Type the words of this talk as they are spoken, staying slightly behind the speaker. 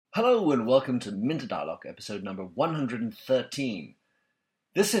Hello and welcome to Minter Dialogue, episode number 113.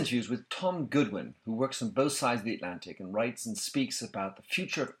 This interview is with Tom Goodwin, who works on both sides of the Atlantic and writes and speaks about the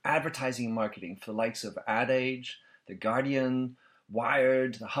future of advertising and marketing for the likes of Ad Age, The Guardian,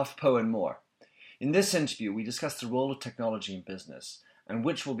 Wired, The HuffPo, and more. In this interview, we discuss the role of technology in business and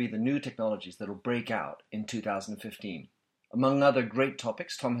which will be the new technologies that will break out in 2015. Among other great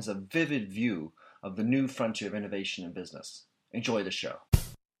topics, Tom has a vivid view of the new frontier of innovation in business. Enjoy the show.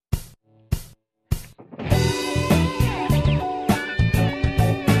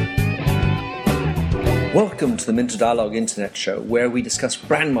 Welcome to the Minter Dialogue Internet Show, where we discuss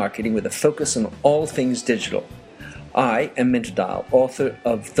brand marketing with a focus on all things digital. I am Minter Dial, author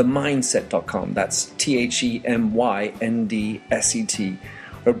of TheMyndset.com, that's TheMyndset,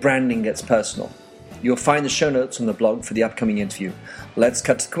 where branding gets personal. You'll find the show notes on the blog for the upcoming interview. Let's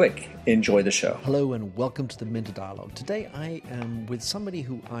cut to the quick. Enjoy the show. Hello and welcome to the Minter Dialogue. Today I am with somebody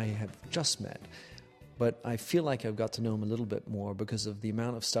who I have just met, but I feel like I've got to know him a little bit more because of the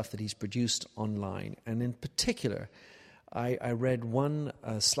amount of stuff that he's produced online. And in particular, I read one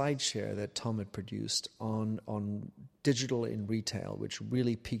slide share that Tom had produced on digital in retail, which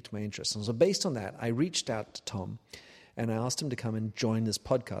really piqued my interest. And so based on that, I reached out to Tom and I asked him to come and join this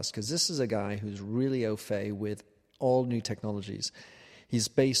podcast because this is a guy who's really au fait with all new technologies. He's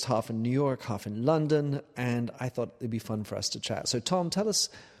based half in New York, half in London, and I thought it'd be fun for us to chat. So Tom, tell us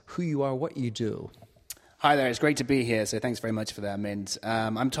who you are, what you do. Hi there, it's great to be here, so thanks very much for that, Mint.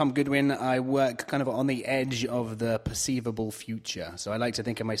 I'm Tom Goodwin. I work kind of on the edge of the perceivable future. So I like to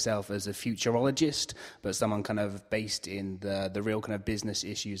think of myself as a futurologist, but someone kind of based in the real kind of business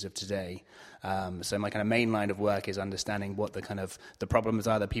issues of today. So my kind of main line of work is understanding what the kind of the problems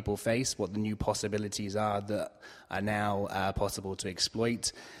are that people face, what the new possibilities are that are now possible to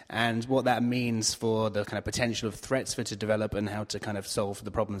exploit, and what that means for the kind of potential of threats for to develop and how to kind of solve the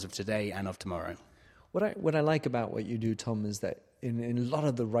problems of today and of tomorrow. What I like about what you do, Tom, is that in a lot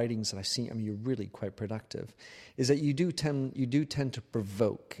of the writings that I've seen, I mean, you're really quite productive, is that you do tend to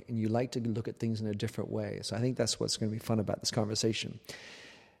provoke and you like to look at things in a different way. So I think that's what's going to be fun about this conversation.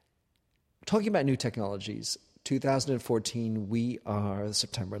 Talking about new technologies, 2014, we are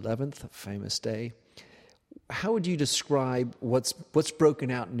September 11th, a famous day. How would you describe what's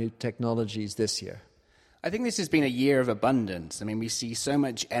broken out in new technologies this year? I think this has been a year of abundance. I mean, we see so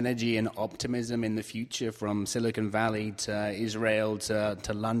much energy and optimism in the future from Silicon Valley to Israel to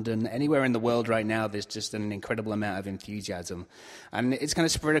London. Anywhere in the world right now, there's just an incredible amount of enthusiasm. And it's kind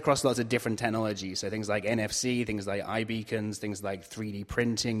of spread across lots of different technologies. So things like NFC, things like iBeacons, things like 3D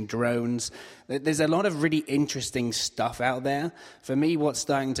printing, drones. There's a lot of really interesting stuff out there. For me, what's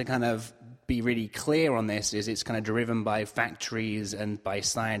starting to kind of be really clear on this is it's kind of driven by factories and by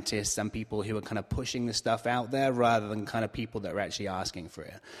scientists and people who are kind of pushing the stuff out there rather than kind of people that are actually asking for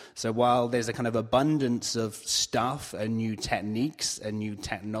it. So while there's a kind of abundance of stuff and new techniques and new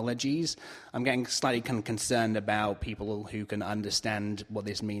technologies, I'm getting slightly kind of concerned about people who can understand what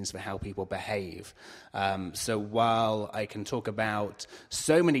this means for how people behave. So while I can talk about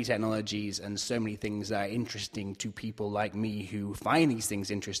so many technologies and so many things that are interesting to people like me who find these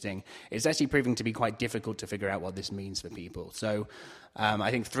things interesting, it's actually proving to be quite difficult to figure out what this means for people. So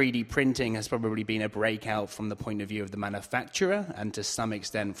I think 3D printing has probably been a breakout from the point of view of the manufacturer and to some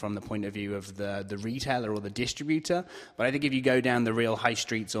extent from the point of view of the retailer or the distributor. But I think if you go down the real high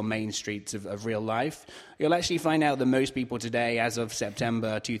streets or main streets of real life, you'll actually find out that most people today, as of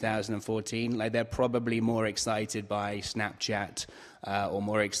September 2014, like they're probably more excited by Snapchat or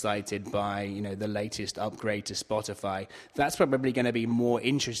more excited by, the latest upgrade to Spotify. That's probably going to be more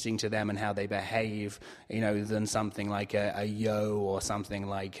interesting to them and how they behave, than something like a Yo or something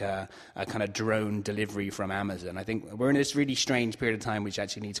like a kind of drone delivery from Amazon. I think we're in this really strange period of time which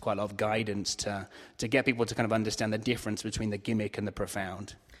actually needs quite a lot of guidance to get people to kind of understand the difference between the gimmick and the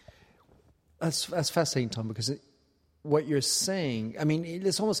profound. That's fascinating, Tom, because what you're saying, I mean,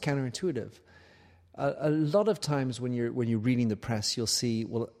 it's almost counterintuitive. A lot of times when you're reading the press, you'll see,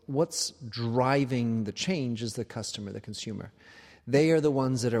 well, what's driving the change is the customer, the consumer. They are the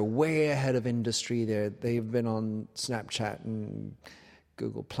ones that are way ahead of industry. They've been on Snapchat and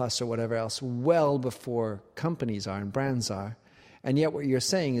Google Plus or whatever else well before companies are and brands are. And yet what you're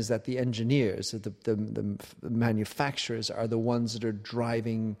saying is that the engineers, the manufacturers are the ones that are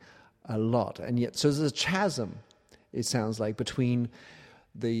driving a lot. And yet, so there's a chasm, it sounds like, between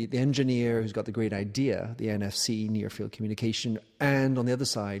the engineer who's got the great idea, the NFC, near field communication, and on the other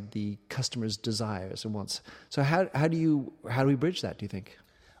side, the customer's desires and wants. So how do we bridge that, do you think?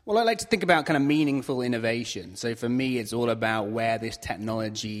 Well, I like to think about kind of meaningful innovation. So for me, it's all about where this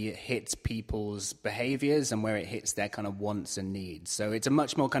technology hits people's behaviors and where it hits their kind of wants and needs. So it's a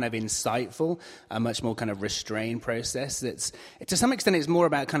much more kind of insightful, a much more kind of restrained process. To some extent, it's more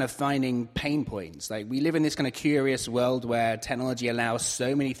about kind of finding pain points. Like, we live in this kind of curious world where technology allows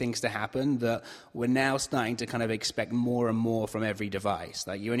so many things to happen that we're now starting to kind of expect more and more from every device.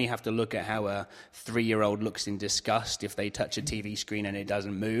 Like, you only have to look at how a 3-year-old looks in disgust if they touch a TV screen and it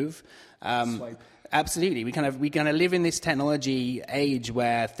doesn't move. Absolutely. We kind of live in this technology age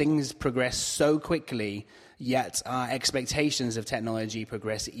where things progress so quickly, yet our expectations of technology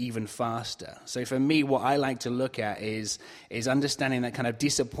progress even faster. So for me, what I like to look at is understanding that kind of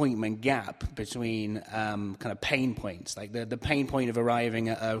disappointment gap between kind of pain points, like the pain point of arriving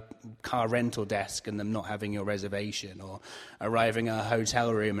at a car rental desk and them not having your reservation, or arriving at a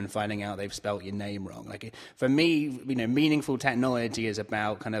hotel room and finding out they've spelt your name wrong. Like, for me, meaningful technology is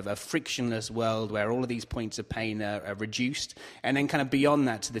about kind of a frictionless world where all of these points of pain are reduced, and then kind of beyond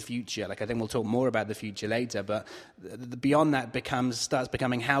that to the future. Like, I think we'll talk more about the future later, but beyond that starts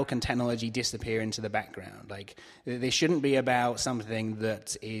becoming, how can technology disappear into the background? Like, this shouldn't be about something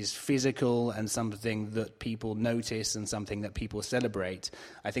that is physical and something that people notice and something that people celebrate.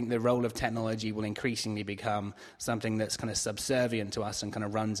 I think the role of technology will increasingly become something that's kind of subservient to us and kind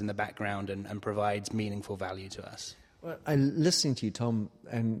of runs in the background and provides meaningful value to us. Well, listening to you, Tom,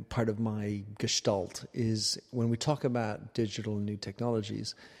 and part of my gestalt is, when we talk about digital and new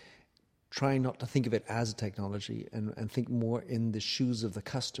technologies, trying not to think of it as a technology and think more in the shoes of the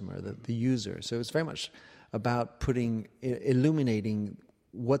customer, the user. So it's very much about illuminating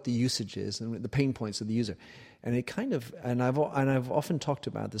what the usage is and the pain points of the user. And it kind of, and I've often talked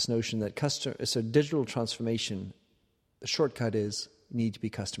about this notion that digital transformation, the shortcut is, you need to be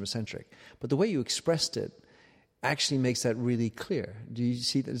customer centric. But the way you expressed it actually makes that really clear. Do you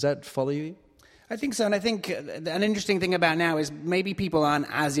see that? Does that follow you? I think so, and I think an interesting thing about now is maybe people aren't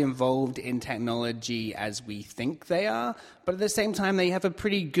as involved in technology as we think they are, but at the same time they have a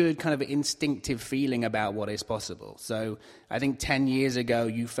pretty good kind of instinctive feeling about what is possible. So I think 10 years ago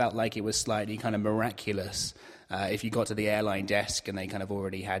you felt like it was slightly kind of miraculous if you got to the airline desk and they kind of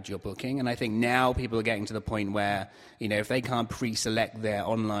already had your booking. And I think now people are getting to the point where, if they can't pre-select their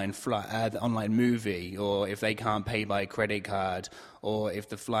online movie, or if they can't pay by credit card, or if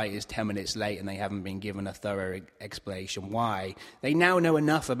the flight is 10 minutes late and they haven't been given a thorough explanation why, they now know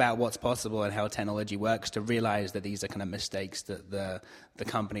enough about what's possible and how technology works to realize that these are kind of mistakes that the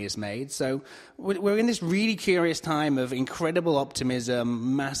company has made. So we're in this really curious time of incredible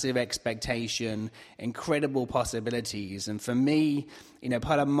optimism, massive expectation, incredible possibilities. And for me,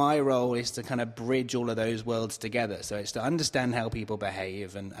 part of my role is to kind of bridge all of those worlds together. So it's to understand how people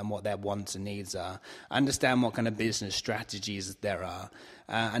behave and what their wants and needs are, understand what kind of business strategies there are,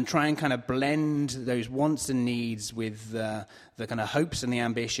 and try and kind of blend those wants and needs with the kind of hopes and the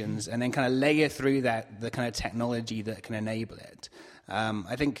ambitions, and then kind of layer through that the kind of technology that can enable it.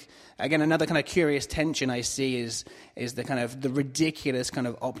 I think, again, another kind of curious tension I see is the kind of the ridiculous kind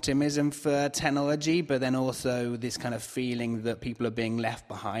of optimism for technology, but then also this kind of feeling that people are being left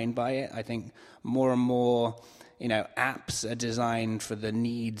behind by it. I think more and more, apps are designed for the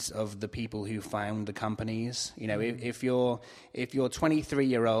needs of the people who found the companies. If you're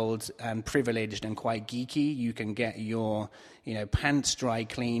 23-year-old and privileged and quite geeky, you can get your pants dry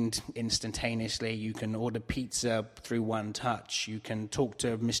cleaned instantaneously. You can order pizza through one touch. You can talk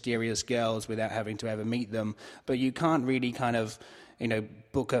to mysterious girls without having to ever meet them. But you can't really kind of,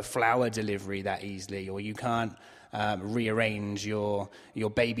 book a flower delivery that easily, or you can't rearrange your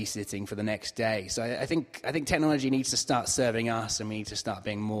babysitting for the next day. So I think technology needs to start serving us, and we need to start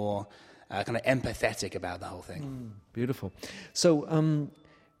being more kind of empathetic about the whole thing. Beautiful. So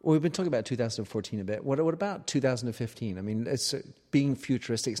we've been talking about 2014 a bit. What about 2015? I mean, it's being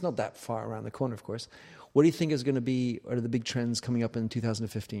futuristic. It's not that far around the corner, of course. What do you think is going to be, or are the big trends coming up in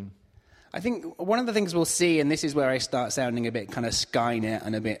 2015? I think one of the things we'll see, and this is where I start sounding a bit kind of Skynet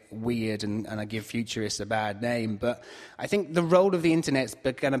and a bit weird, and I give futurists a bad name, but I think the role of the internet's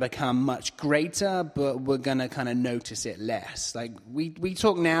going to become much greater, but we're going to kind of notice it less. Like, we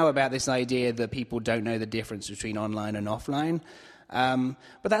talk now about this idea that people don't know the difference between online and offline.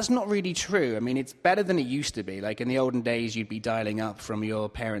 But that's not really true. I mean, it's better than it used to be. Like, in the olden days, you'd be dialing up from your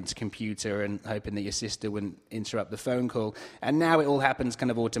parents' computer and hoping that your sister wouldn't interrupt the phone call. And now it all happens kind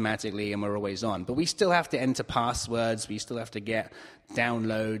of automatically, and we're always on. But we still have to enter passwords. We still have to get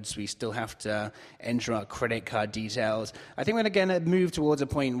downloads. We still have to enter our credit card details. I think we're going to move towards a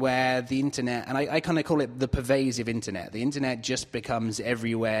point where the internet, and I kind of call it the pervasive internet. The internet just becomes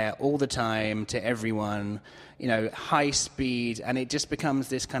everywhere all the time to everyone, high speed, and it just becomes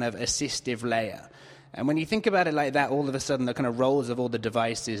this kind of assistive layer. And when you think about it like that, all of a sudden the kind of roles of all the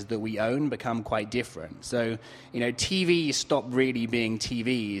devices that we own become quite different. So, TVs stop really being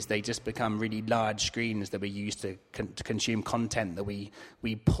TVs. They just become really large screens that we use to consume content that we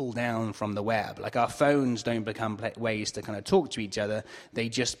pull down from the web. Like our phones don't become ways to kind of talk to each other. They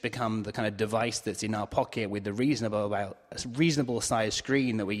just become the kind of device that's in our pocket with the reasonable size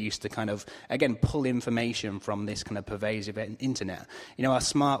screen that we use to kind of, again, pull information from this kind of pervasive internet. Our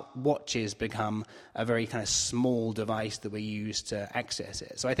smart watches become a very kind of small device that we use to access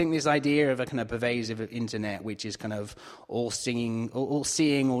it. So I think this idea of a kind of pervasive internet, which is kind of all seeing,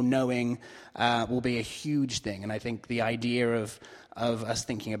 all knowing, will be a huge thing. And I think the idea of us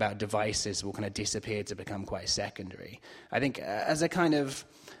thinking about devices will kind of disappear to become quite secondary. I think as a kind of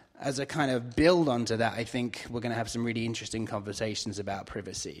build onto that, I think we're going to have some really interesting conversations about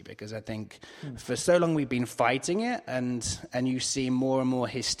privacy, because I think for so long we've been fighting it, and you see more and more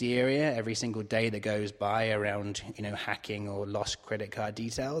hysteria every single day that goes by around hacking or lost credit card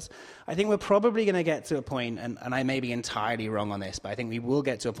details. I think we're probably going to get to a point, and I may be entirely wrong on this, but I think we will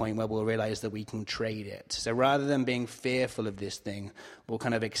get to a point where we'll realize that we can trade it. So rather than being fearful of this thing, we'll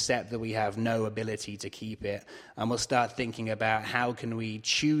kind of accept that we have no ability to keep it, and we'll start thinking about how can we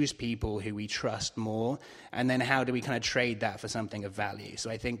choose people who we trust more, and then how do we kind of trade that for something of value. So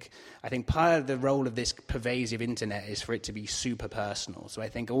I think part of the role of this pervasive internet is for it to be super personal. So I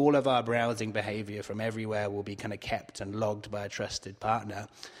think all of our browsing behavior from everywhere will be kind of kept and logged by a trusted partner.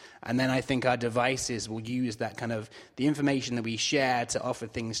 And then I think our devices will use that kind of the information that we share to offer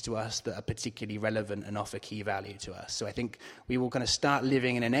things to us that are particularly relevant and offer key value to us. So I think we will kind of start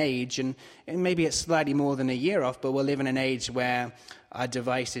living in an age, and maybe it's slightly more than a year off, but we'll live in an age where our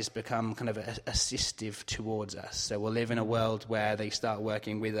devices become kind of assistive towards us. So we'll live in a world where they start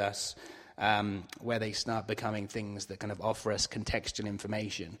working with us, where they start becoming things that kind of offer us contextual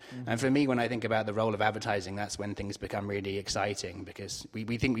information. Mm-hmm. And for me, when I think about the role of advertising, that's when things become really exciting, because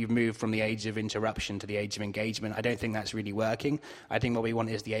we think we've moved from the age of interruption to the age of engagement. I don't think that's really working. I think what we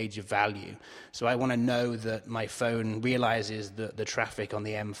want is the age of value. So I want to know that my phone realizes that the traffic on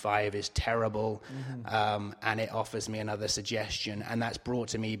the M5 is terrible, and it offers me another suggestion, and that's brought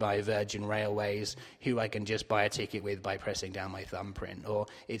to me by Virgin Railways, who I can just buy a ticket with by pressing down my thumbprint. Or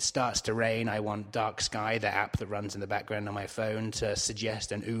it starts to rain, I want Dark Sky, the app that runs in the background on my phone, to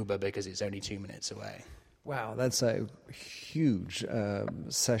suggest an Uber because it's only 2 minutes away. Wow, that's a huge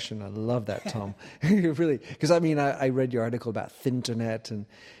session. I love that, Tom. Really, because I read your article about Thinternet, and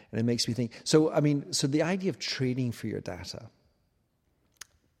it makes me think. So the idea of trading for your data.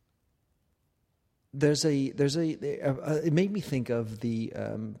 It made me think of the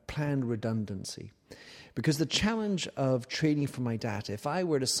planned redundancy. Because the challenge of trading for my data, if I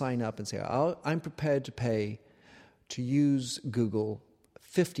were to sign up and say, I'm prepared to pay to use Google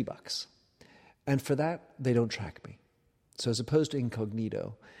 $50, and for that, they don't track me. So as opposed to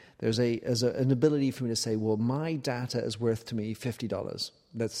incognito, there's an ability for me to say, well, my data is worth to me $50,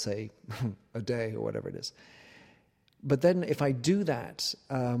 let's say a day or whatever it is. But then if I do that,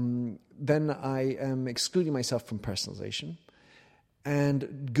 then I am excluding myself from personalization.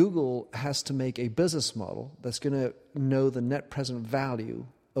 And Google has to make a business model that's going to know the net present value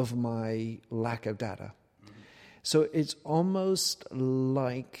of my lack of data. Mm-hmm. So it's almost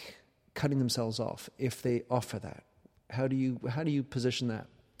like cutting themselves off if they offer that. How do you position that?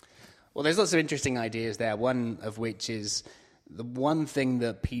 Well, there's lots of interesting ideas there, one of which is the one thing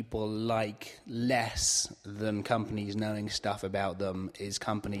that people like less than companies knowing stuff about them is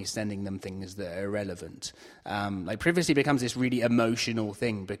companies sending them things that are irrelevant. Like privacy becomes this really emotional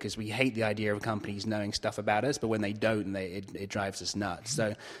thing because we hate the idea of companies knowing stuff about us, but when they don't, it drives us nuts.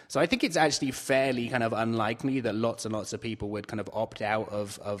 So I think it's actually fairly kind of unlikely that lots and lots of people would kind of opt out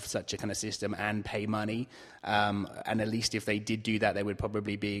of such a kind of system and pay money. And at least if they did do that, they would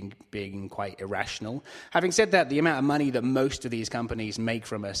probably be being quite irrational. Having said that, the amount of money that most of these companies make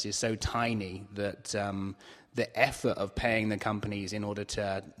from us is so tiny that the effort of paying the companies in order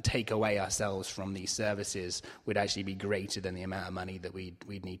to take away ourselves from these services would actually be greater than the amount of money that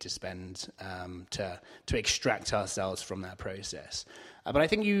we'd need to spend to extract ourselves from that process. But I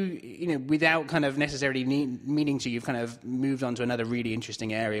think you know, without kind of necessarily meaning to, you've kind of moved on to another really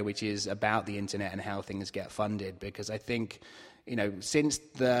interesting area, which is about the internet and how things get funded. Because I think, you know, since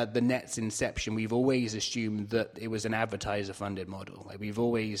the net's inception, we've always assumed that it was an advertiser-funded model. Like we've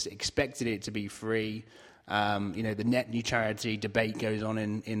always expected it to be free. You know, the net neutrality debate goes on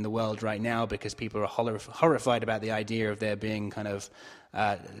in the world right now because people are horrified about the idea of there being kind of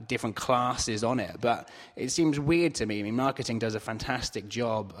different classes on it. But it seems weird to me. I mean, marketing does a fantastic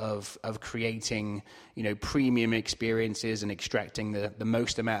job of creating, premium experiences and extracting the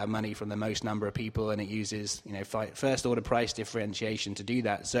most amount of money from the most number of people, and it uses, first order price differentiation to do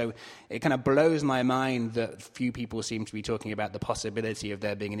that. So it kind of blows my mind that few people seem to be talking about the possibility of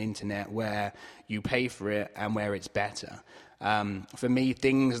there being an internet where you pay for it and where it's better. For me,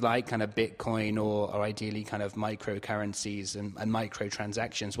 things like kind of Bitcoin or ideally kind of microcurrencies and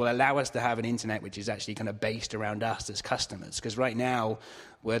microtransactions will allow us to have an internet which is actually kind of based around us as customers. Because right now,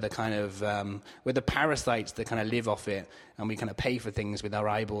 we're the kind of we're the parasites that kind of live off it, and we kind of pay for things with our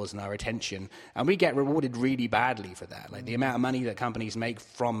eyeballs and our attention, and we get rewarded really badly for that. Like the amount of money that companies make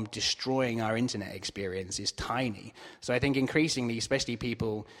from destroying our internet experience is tiny. So I think increasingly, especially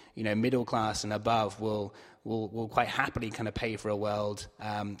people middle class and above, will quite happily kind of pay for a world.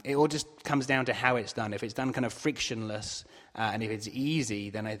 It all just comes down to how it's done. If it's done kind of frictionless and if it's easy,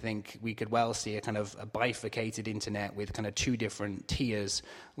 then I think we could well see a kind of a bifurcated internet with kind of two different tiers.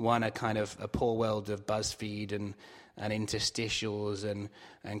 One, a kind of a poor world of BuzzFeed and interstitials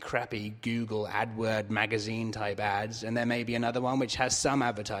and crappy Google AdWord magazine type ads, and there may be another one which has some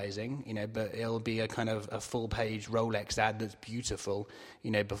advertising, but it'll be a kind of a full page Rolex ad that's beautiful,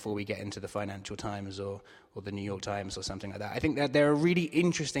 before we get into the Financial Times or the New York Times or something like that. I think that there are really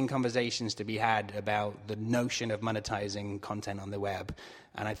interesting conversations to be had about the notion of monetizing content on the web,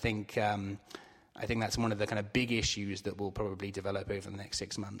 and I think that's one of the kind of big issues that will probably develop over the next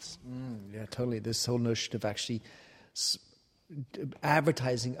 6 months. Yeah, totally. This whole notion of actually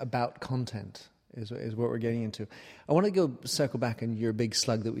advertising about content is what we're getting into. I want to circle back on your big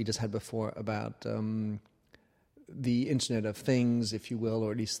slug that we just had before about the Internet of Things, if you will,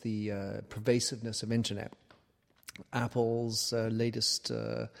 or at least the pervasiveness of Internet. Apple's latest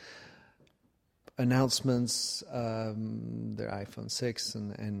announcements, their iPhone 6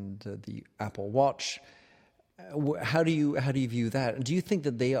 and the Apple Watch. How do you view that? Do you think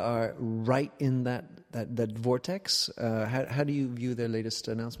that they are right in that vortex? How do you view their latest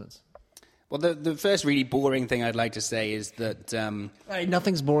announcements? Well, the first really boring thing I'd like to say is that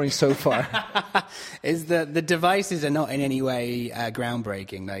nothing's boring so far. Is that the devices are not in any way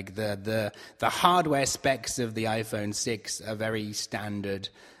groundbreaking. Like the hardware specs of the iPhone 6 are very standard.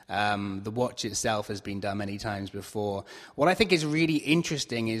 The watch itself has been done many times before. What I think is really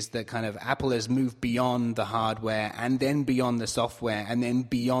interesting is that kind of Apple has moved beyond the hardware and then beyond the software and then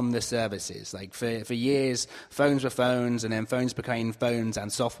beyond the services. Like for years, phones were phones, and then phones became phones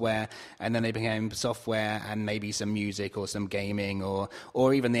and software, and then they became software and maybe some music or some gaming or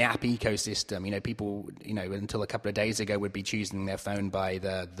even the app ecosystem. People, until a couple of days ago would be choosing their phone by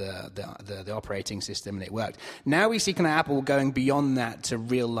the operating system, and it worked. Now we see kind of Apple going beyond that to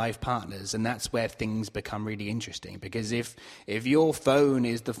real life partners, and that's where things become really interesting, because if your phone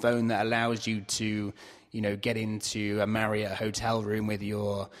is the phone that allows you to get into a Marriott hotel room with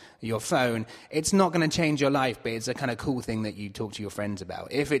your phone, it's not going to change your life, but it's a kind of cool thing that you talk to your friends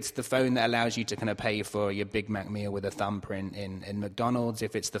about. If it's the phone that allows you to kind of pay for your Big Mac meal with a thumbprint in McDonald's,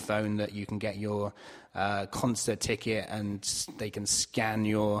 if it's the phone that you can get your concert ticket and they can scan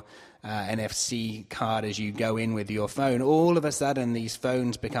your NFC card as you go in with your phone, all of a sudden these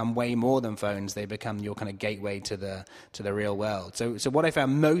phones become way more than phones. They become your kind of gateway to the real world. So what I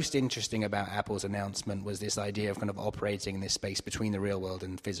found most interesting about Apple's announcement was this idea of kind of operating in this space between the real world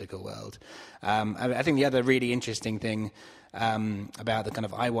and physical world. I think the other really interesting thing about the kind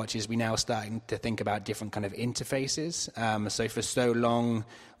of iWatch is we now starting to think about different kind of interfaces. So for so long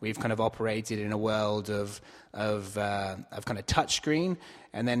we've kind of operated in a world of kind of touchscreen,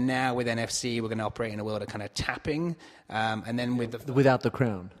 and then now with NFC we're going to operate in a world of kind of tapping, and then without the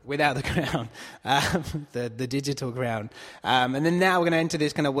crown, the digital crown, and then now we're going to enter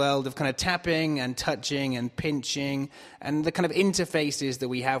this kind of world of kind of tapping and touching and pinching, and the kind of interfaces that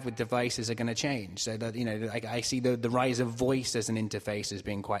we have with devices are going to change. So that I see the rise of voice as an interface as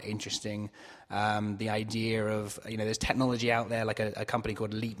being quite interesting. The idea of there's technology out there like a company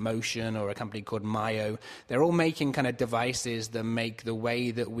called Leap Motion or a company called Mayo. They're all making kind of devices that make the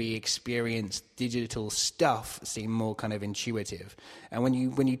way that we experience digital stuff seem more kind of intuitive. And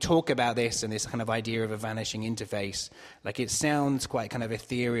when you talk about this and this kind of idea of a vanishing interface, like it sounds quite kind of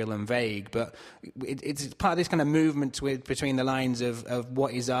ethereal and vague, but it's part of this kind of movement between the lines of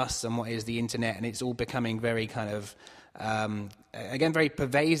what is us and what is the internet, and it's all becoming very kind of again, very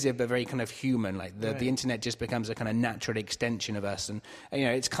pervasive, but very kind of human. Like the internet just becomes a kind of natural extension of us, and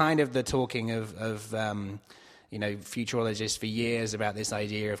it's kind of the talking of futurologists for years about this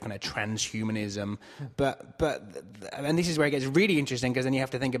idea of kind of transhumanism. But and this is where it gets really interesting, because then you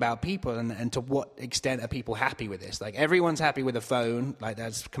have to think about people and to what extent are people happy with this? Like, everyone's happy with a phone. Like,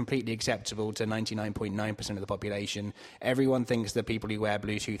 that's completely acceptable to 99.9% of the population. Everyone thinks that people who wear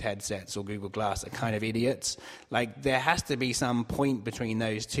Bluetooth headsets or Google Glass are kind of idiots. Like, there has to be some point between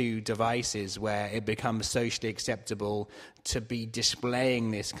those two devices where it becomes socially acceptable to be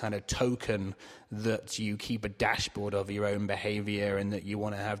displaying this kind of token that you keep a dashboard of your own behavior and that you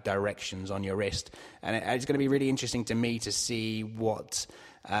want to have directions on your wrist. And it's going to be really interesting to me to see what,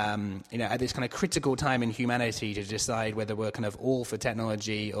 at this kind of critical time in humanity, to decide whether we're kind of all for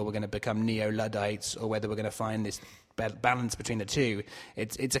technology or we're going to become neo-Luddites, or whether we're going to find this balance between the two.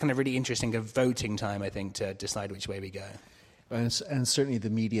 It's a kind of really interesting voting time, I think, to decide which way we go. And certainly the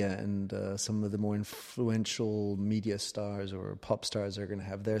media and some of the more influential media stars or pop stars are going to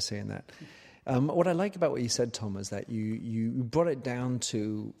have their say in that. What I like about what you said, Tom, is that you brought it down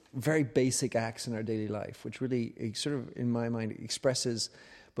to very basic acts in our daily life, which really sort of, in my mind, expresses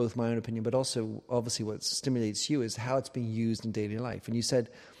both my own opinion, but also obviously what stimulates you is how it's being used in daily life. And you said,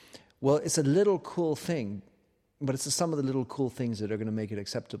 well, it's a little cool thing, but it's the sum of the little cool things that are going to make it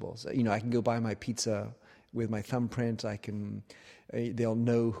acceptable. So, I can go buy my pizza with my thumbprint. They'll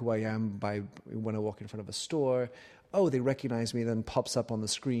know who I am when I walk in front of a store. Oh, they recognize me. Then pops up on the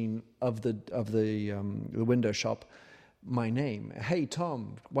screen of the window shop my name. Hey,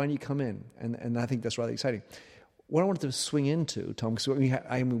 Tom, why don't you come in? And I think that's rather exciting. What I wanted to swing into, Tom, because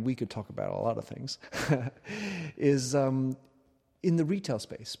we could talk about a lot of things, is in the retail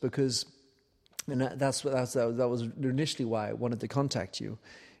space, because that was initially why I wanted to contact you.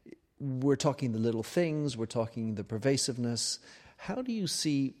 We're talking the little things, we're talking the pervasiveness. How do you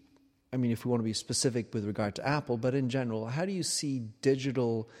see, if we want to be specific with regard to Apple, but in general, how do you see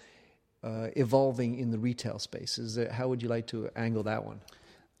digital evolving in the retail space? How would you like to angle that one?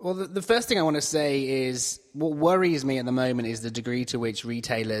 Well, the first thing I want to say is what worries me at the moment is the degree to which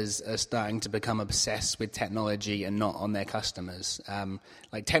retailers are starting to become obsessed with technology and not on their customers.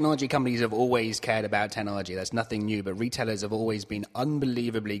 Like, technology companies have always cared about technology. That's nothing new, but retailers have always been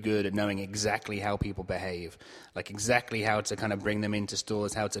unbelievably good at knowing exactly how people behave, like exactly how to kind of bring them into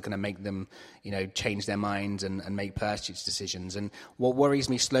stores, how to kind of make them, change their minds and make purchase decisions. And what worries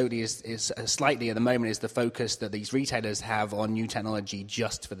me slightly at the moment is the focus that these retailers have on new technology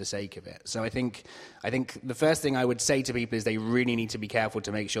just for the sake of it. So I think the first thing I would say to people is they really need to be careful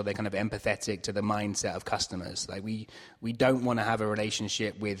to make sure they're kind of empathetic to the mindset of customers. Like, we don't want to have a relationship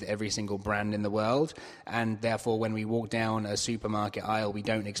with every single brand in the world, and therefore when we walk down a supermarket aisle, we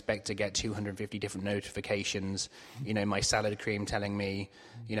don't expect to get 250 different notifications, my salad cream telling me,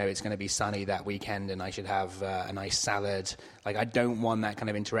 it's going to be sunny that weekend and I should have a nice salad. Like, I don't want that kind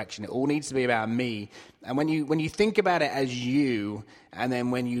of interaction. It all needs to be about me. And when you think about it as you, and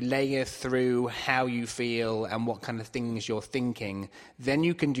then when you layer through how you feel and what kind of things you're thinking, then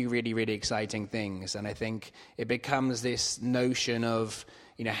you can do really, really exciting things. And I think it becomes this notion of,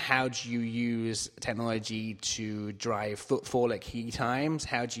 how do you use technology to drive footfall at key times?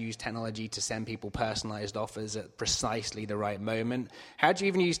 How do you use technology to send people personalized offers at precisely the right moment? How do you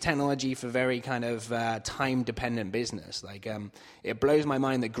even use technology for very kind of time-dependent business? Like, it blows my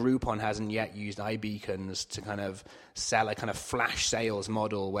mind that Groupon hasn't yet used iBeacons to kind of sell a kind of flash sales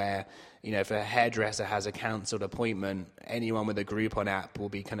model where, if a hairdresser has a cancelled appointment, anyone with a Groupon app will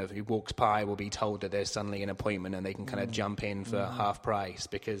be who walks by will be told that there's suddenly an appointment and they can kind of jump in for half price,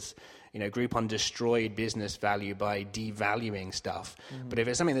 because Groupon destroyed business value by devaluing stuff. But if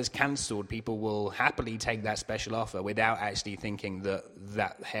it's something that's cancelled, people will happily take that special offer without actually thinking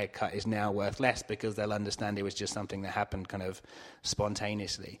that haircut is now worth less, because they'll understand it was just something that happened kind of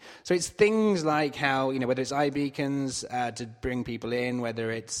spontaneously. So it's things like how, whether it's iBeacons to bring people in,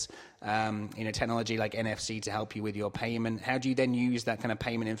 whether it's technology like NFC to help you with your payment. How do you then use that kind of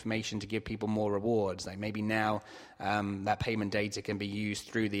payment information to give people more rewards? Like, maybe now that payment data can be used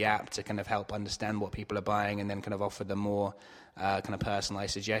through the app to kind of help understand what people are buying and then kind of offer them more kind of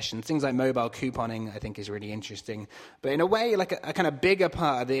personalized suggestions. Things like mobile couponing, I think, is really interesting. But in a way, like a kind of bigger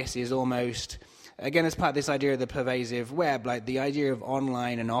part of this is almost, again, as part of this idea of the pervasive web, like the idea of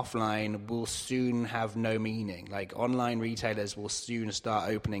online and offline will soon have no meaning. Like, online retailers will soon start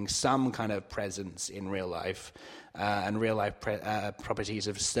opening some kind of presence in real life, and real life properties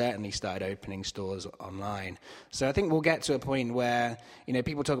have certainly started opening stores online. So I think we'll get to a point where,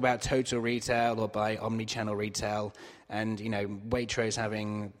 people talk about total retail or by omni-channel retail, and Waitrose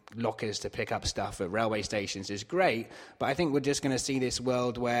having lockers to pick up stuff at railway stations is great. But I think we're just going to see this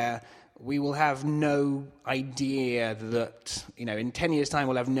world where we will have no idea that, in 10 years' time,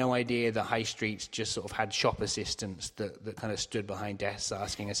 we'll have no idea that high streets just sort of had shop assistants that kind of stood behind desks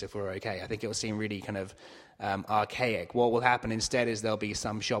asking us if we're okay. I think it will seem really kind of archaic. What will happen instead is there'll be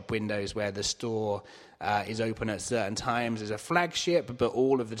some shop windows where the store is open at certain times as a flagship, but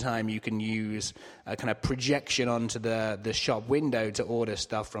all of the time you can use a kind of projection onto the shop window to order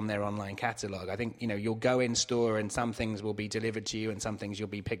stuff from their online catalog. I think, you'll go in store and some things will be delivered to you and some things you'll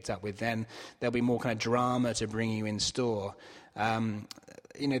be picked up with then. There'll be more kind of drama to bring you in store.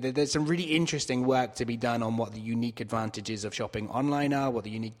 There's some really interesting work to be done on what the unique advantages of shopping online are, what the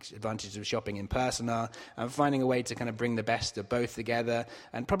unique advantages of shopping in person are, and finding a way to kind of bring the best of both together,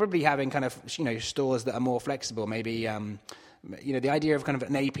 and probably having kind of, stores that are more flexible. Maybe, the idea of kind of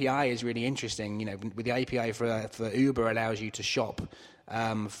an API is really interesting. With the API for Uber allows you to shop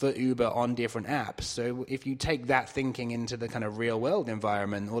for Uber on different apps. So if you take that thinking into the kind of real world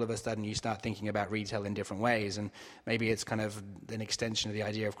environment, all of a sudden you start thinking about retail in different ways, and maybe it's kind of an extension of the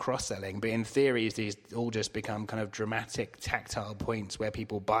idea of cross-selling. But in theory, these all just become kind of dramatic tactile points where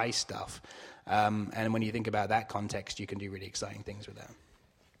people buy stuff. And when you think about that context, you can do really exciting things with that.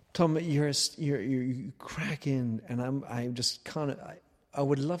 Tom, you crack in, and I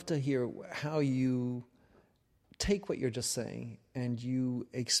would love to hear how you take what you're just saying and you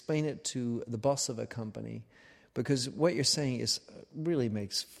explain it to the boss of a company, because what you're saying really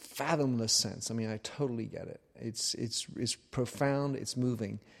makes fathomless sense. I mean, I totally get it. It's profound. It's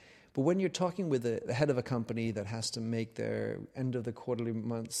moving. But when you're talking with the head of a company that has to make their end of the quarterly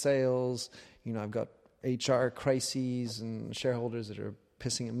month sales, I've got HR crises and shareholders that are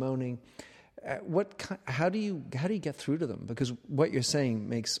pissing and moaning. How do you get through to them? Because what you're saying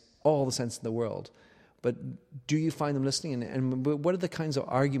makes all the sense in the world. But do you find them listening? And what are the kinds of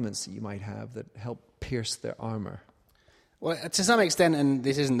arguments that you might have that help pierce their armor? Well, to some extent, and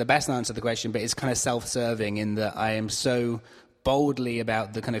this isn't the best answer to the question, but it's kind of self-serving in that I am so boldly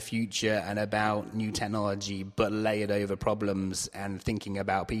about the kind of future and about new technology, but layered over problems and thinking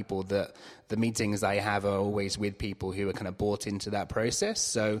about people, that the meetings I have are always with people who are kind of bought into that process.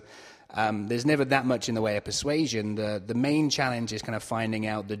 So there's never that much in the way of persuasion. The main challenge is kind of finding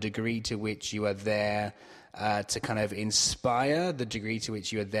out the degree to which you are there to kind of inspire, the degree to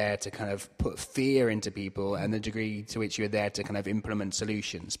which you are there to kind of put fear into people, and the degree to which you are there to kind of implement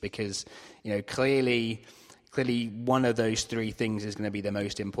solutions. Because, clearly one of those three things is going to be the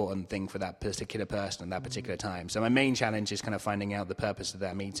most important thing for that particular person at that particular time. So my main challenge is kind of finding out the purpose of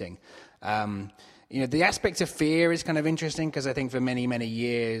that meeting. The aspect of fear is kind of interesting, because I think for many, many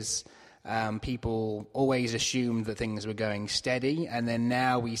years, people always assumed that things were going steady, and then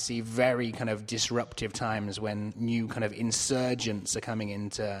now we see very kind of disruptive times when new kind of insurgents are coming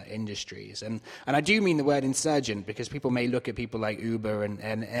into industries. And I do mean the word insurgent, because people may look at people like Uber and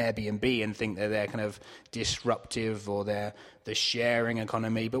Airbnb and think that they're kind of disruptive, or they're the sharing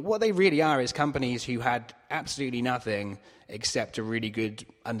economy. But what they really are is companies who had absolutely nothing except a really good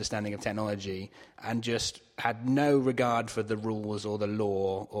understanding of technology, and just had no regard for the rules or the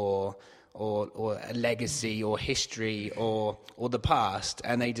law or a legacy or history or the past,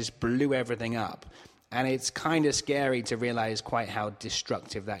 and they just blew everything up. And it's kind of scary to realize quite how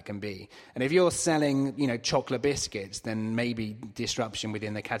destructive that can be. And if you're selling, chocolate biscuits, then maybe disruption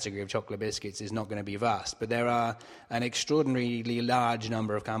within the category of chocolate biscuits is not going to be vast. But there are an extraordinarily large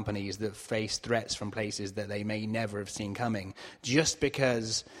number of companies that face threats from places that they may never have seen coming, just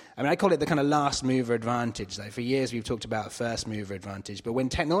because, I call it the kind of last mover advantage. Like, for years we've talked about first mover advantage, but when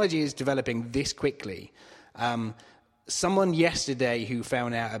technology is developing this quickly, someone yesterday who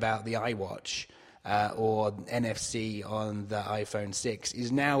found out about the iWatch or NFC on the iPhone 6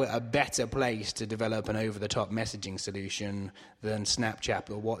 is now at a better place to develop an over-the-top messaging solution than Snapchat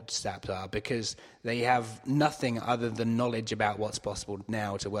or WhatsApp are, because they have nothing other than knowledge about what's possible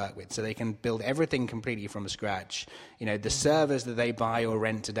now to work with. So they can build everything completely from scratch. The servers that they buy or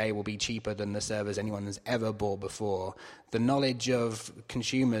rent today will be cheaper than the servers anyone has ever bought before. The knowledge of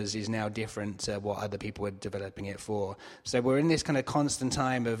consumers is now different to what other people were developing it for. So we're in this kind of constant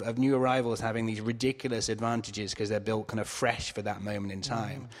time of new arrivals having these ridiculous advantages because they're built kind of fresh for that moment in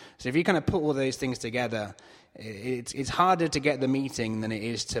time. So if you kind of put all those things together, it's harder to get the meeting than it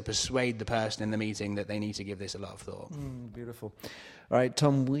is to persuade the person in the meeting that they need to give this a lot of thought. Beautiful. All right,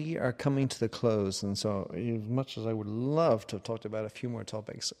 Tom, we are coming to the close, and so as much as I would love to have talked about a few more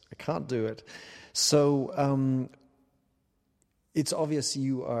topics, I can't do it. So it's obvious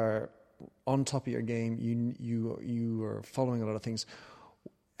you are on top of your game. You are following a lot of things.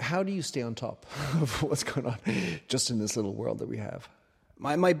 how do you stay on top of what's going on just in this little world that we have?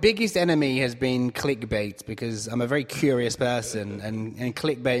 My biggest enemy has been clickbait, because I'm a very curious person, and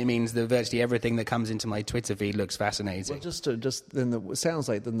clickbait means that virtually everything that comes into my Twitter feed looks fascinating. Well, it sounds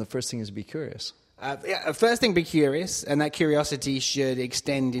like then the first thing is be curious. First thing, be curious, and that curiosity should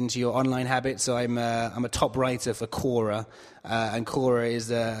extend into your online habits. So I'm a top writer for Quora, and Quora is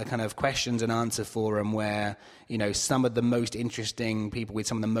a kind of questions and answer forum where, you know, some of the most interesting people with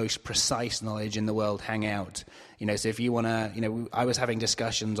some of the most precise knowledge in the world hang out. You know, so if you want to, you know, I was having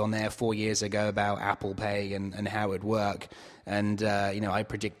discussions on there 4 years ago about Apple Pay and how it would work, and you know, I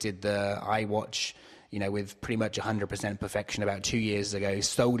predicted the iWatch, you know, with pretty much 100% perfection about 2 years ago,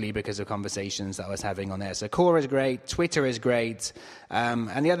 solely because of conversations that I was having on there. So Quora is great, Twitter is great,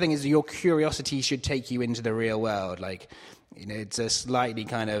 and the other thing is your curiosity should take you into the real world. Like, you know, it's a slightly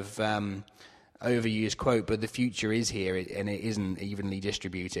kind of overused quote, but the future is here, and it isn't evenly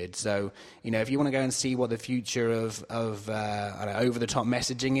distributed. So, you know, if you want to go and see what the future of over-the-top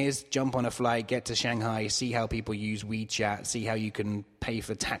messaging is, jump on a flight, get to Shanghai, see how people use WeChat, see how you can pay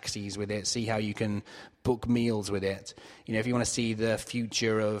for taxis with it, see how you can book meals with it. You know, if you want to see the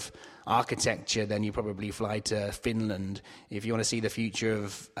future of architecture, then you probably fly to Finland. If you want to see the future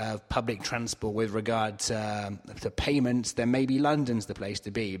of public transport with regard to payments, then maybe London's the place to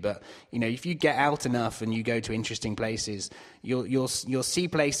be. But, you know, if you get out enough and you go to interesting places, you'll see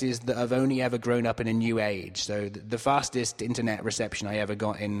places that have only ever grown up in a new age. So the fastest internet reception I ever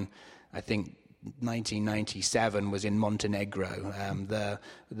got in, I think, 1997 was in Montenegro.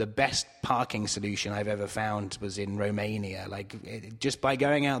 The best parking solution I've ever found was in Romania. Like, just by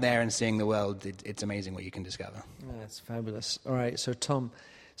going out there and seeing the world, it's amazing what you can discover. That's fabulous. All right, so Tom,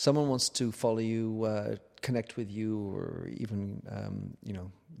 someone wants to follow you, connect with you, or even you know,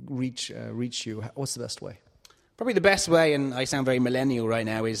 reach you. What's the best way? Probably the best way, and I sound very millennial right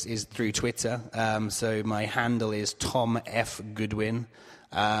now, is through Twitter. So my handle is Tom F. Goodwin.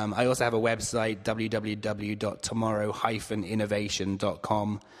 I also have a website,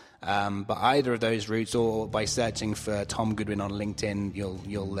 www.tomorrow-innovation.com. But either of those routes, or by searching for Tom Goodwin on LinkedIn,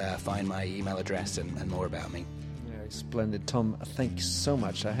 you'll find my email address and more about me. Yeah, splendid. Tom, thanks so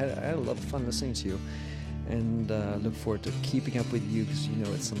much. I had a lot of fun listening to you, and look forward to keeping up with you, because you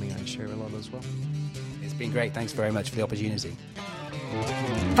know it's something I share a lot as well. It's been great. Thanks very much for the opportunity.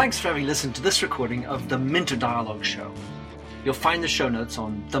 Thanks for having listened to this recording of the Minter Dialogue Show. You'll find the show notes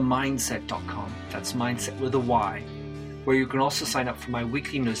on themindset.com. That's mindset with a Y, where you can also sign up for my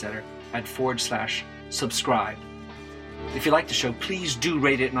weekly newsletter at /subscribe. If you like the show, please do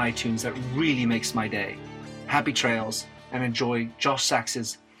rate it in iTunes. That really makes my day. Happy trails, and enjoy Josh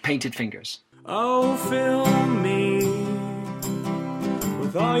Sachs's Painted Fingers. Oh, fill me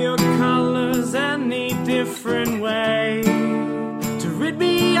with all your colors, any different way to rid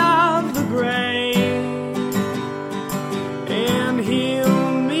me of the gray. And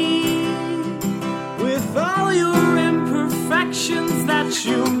heal me with all your imperfections that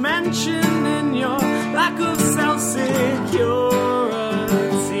you mention in your lack of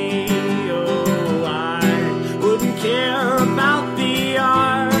self-security. Oh, I wouldn't care about the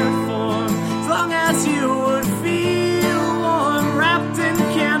art form as long as you would feel warm, wrapped in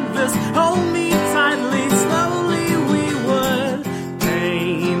canvas. Hold me tightly, slowly we would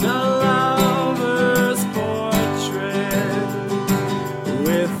paint a lover's portrait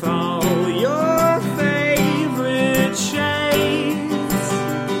with all your favorite shades,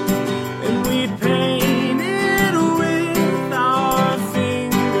 and we'd paint it with our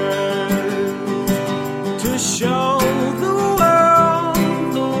fingers to show the world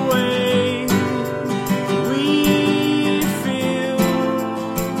the way we feel.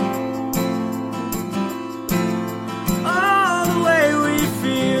 Oh, the way we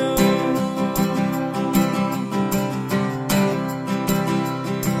feel.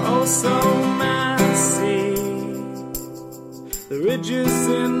 Oh, so messy. The ridges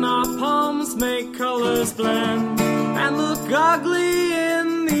in our palms make colors blend and look ugly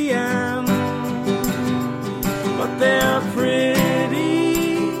in the end. But they're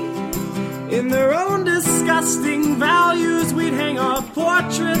pretty in their own disgusting values. We'd hang our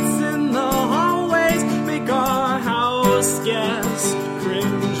portraits in the hallways, make our house guests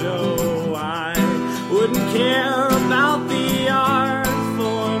cringe. Oh, I wouldn't care about the art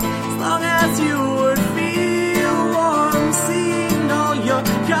form as long as you would feel warm, seeing all your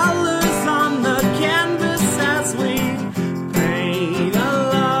colors on the canvas as we paint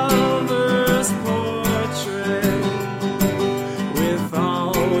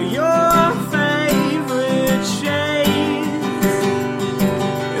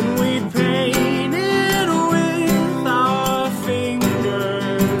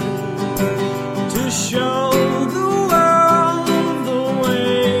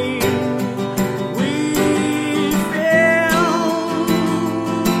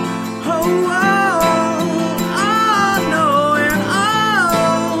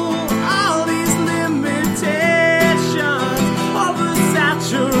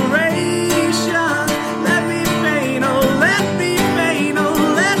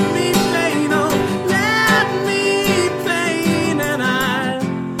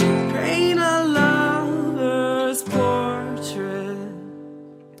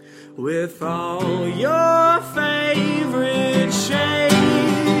with all your favorite shades,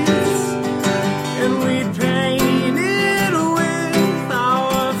 and we'd paint it with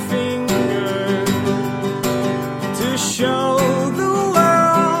our fingers to show the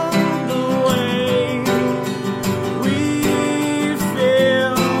world the way we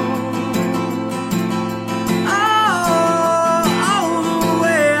feel. Oh, the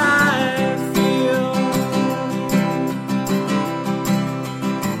way I feel.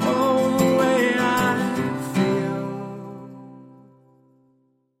 Oh, the way I feel.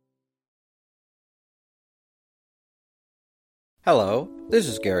 Hello, this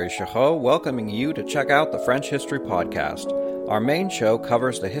is Gary Chahot welcoming you to check out the French History Podcast. Our main show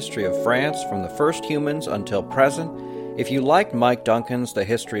covers the history of France from the first humans until present. If you liked Mike Duncan's The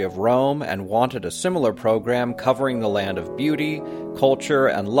History of Rome and wanted a similar program covering the land of beauty, culture,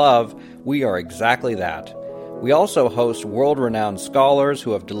 and love, we are exactly that. We also host world-renowned scholars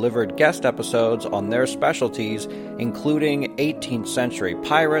who have delivered guest episodes on their specialties, including 18th century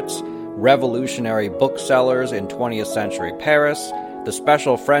pirates, revolutionary booksellers in 20th century Paris, the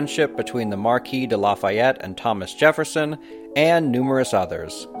special friendship between the Marquis de Lafayette and Thomas Jefferson, and numerous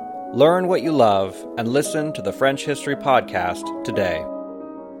others. Learn what you love and listen to the French History Podcast today.